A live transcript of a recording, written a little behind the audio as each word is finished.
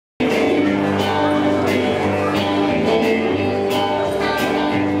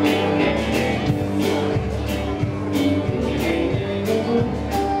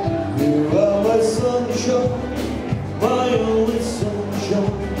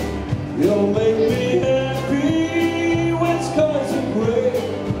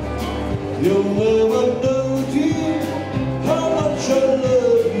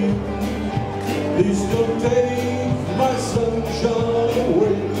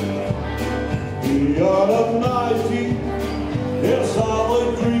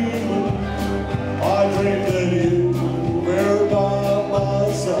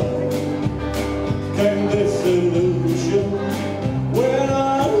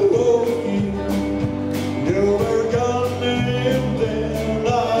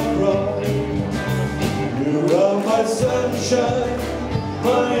sunshine,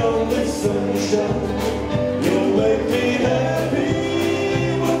 my only sunshine. You'll make me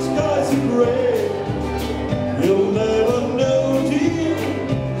happy when skies are gray. You'll never know, dear,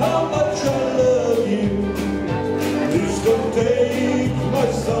 how much I love you. Please don't take my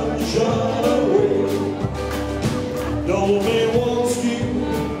sunshine away. Told me once you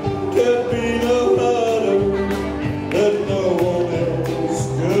can't be no other, that no one else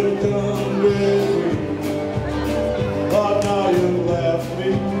could come between. But now you left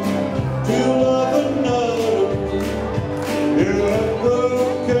me to love another. You have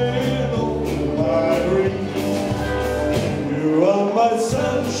broken all my dreams. You are my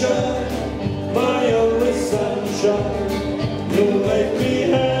sunshine, my only sunshine. You'll make me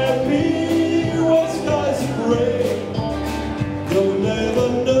happy when skies are gray. You'll never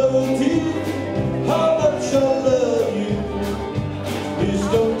know, dear, how much I love you. Please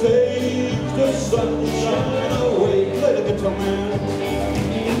don't take the sunshine away. Play the guitar, man.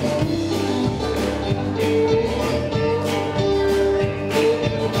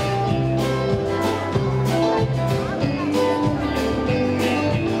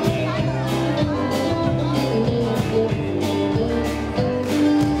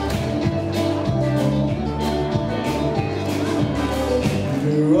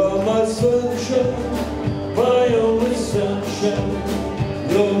 You are my sunshine, my only sunshine.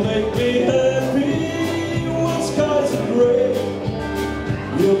 You'll make me happy when skies are gray.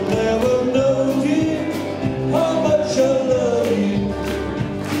 You'll never know, dear, how much I love you.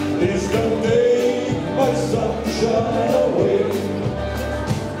 Please don't take my sunshine away.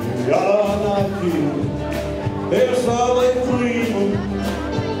 You are not here, there's all I dream.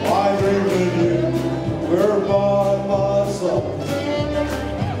 I dream with you, we're by my side.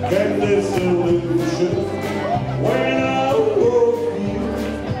 And this illusion, when I woke you,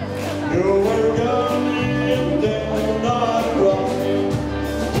 you were gone and then I cried.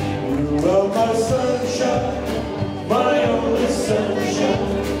 You are my sunshine, my only sunshine.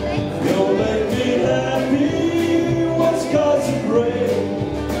 You'll make me happy when skies are gray.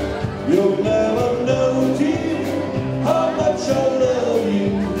 You'll never know, dear, how much I love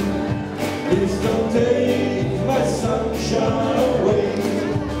you. Please don't take my sunshine away.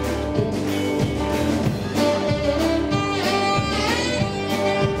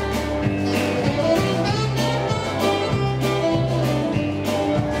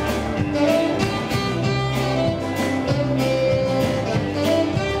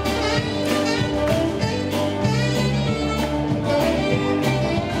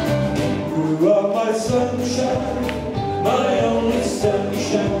 You are my sunshine, my only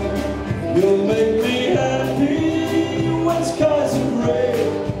sunshine. You'll make me happy when skies are gray.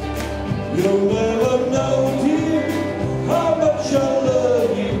 You'll never know, dear, how much I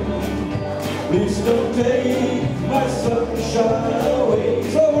love you. Please don't take my sunshine away.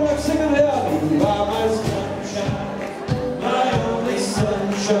 So when I'm singing here, you are my sunshine, my only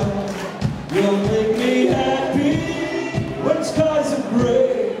sunshine. You'll make me happy when skies are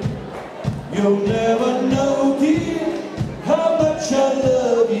gray. You'll never know, dear, how much I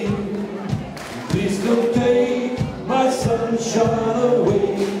love you. Please don't take my sunshine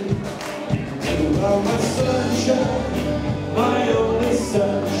away. You are my sunshine, my only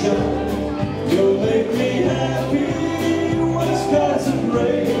sunshine. You'll make me happy when skies are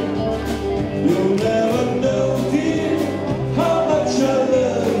gray. You'll never know, dear, how much I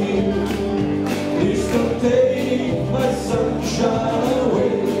love you. Please don't take my sunshine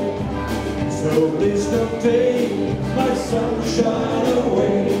away. So please don't take my sunshine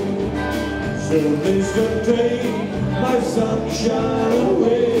away. So please don't take my sunshine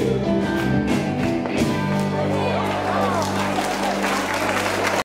away.